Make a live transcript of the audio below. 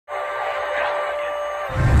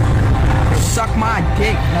suck my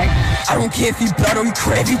dick, like I don't care if he blood or he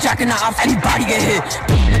crib, he jacking the off, anybody get hit.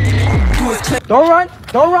 Don't run,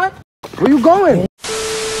 don't run. Where you going?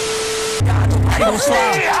 I don't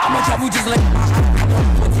slide. I'm a devil just like.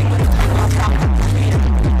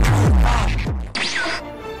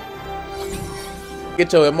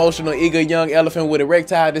 Get your emotional, eager young elephant with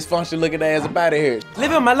erectile dysfunction looking ass up out of here.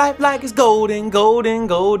 Living my life like it's golden, golden,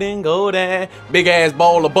 golden, golden. Big ass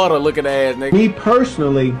bowl of butter looking ass nigga. Me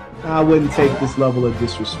personally, I wouldn't take this level of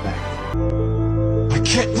disrespect. I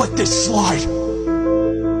can't let this slide.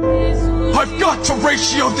 I've got to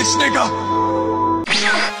ratio this nigga.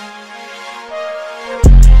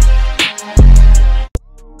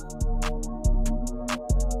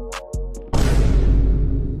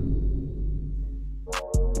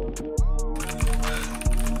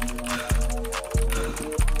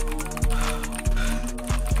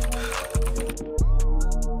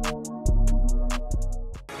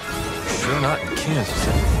 You're not in Kansas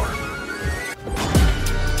anymore.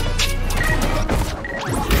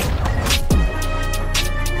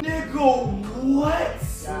 Nigga, what?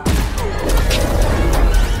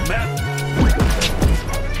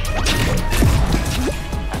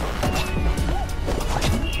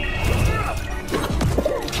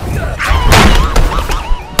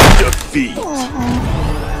 Defeat.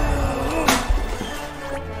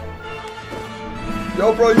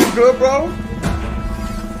 Yo, bro, you good, bro?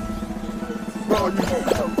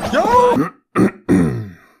 Yo!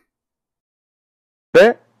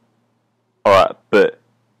 Bet? Alright, bet.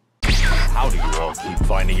 How do you all keep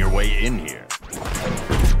finding your way in here?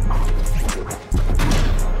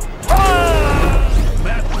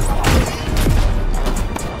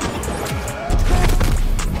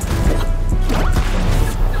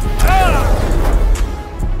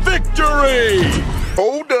 Victory!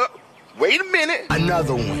 Hold up. Wait a minute.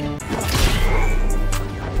 Another one.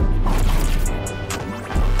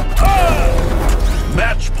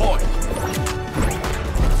 Match point.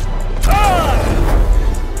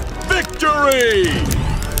 Victory!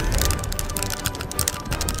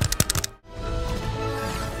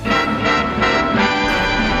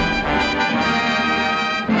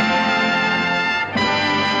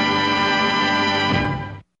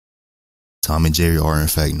 Tom and Jerry are in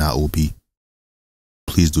fact not OP.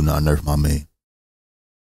 Please do not nerf my man.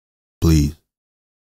 Please.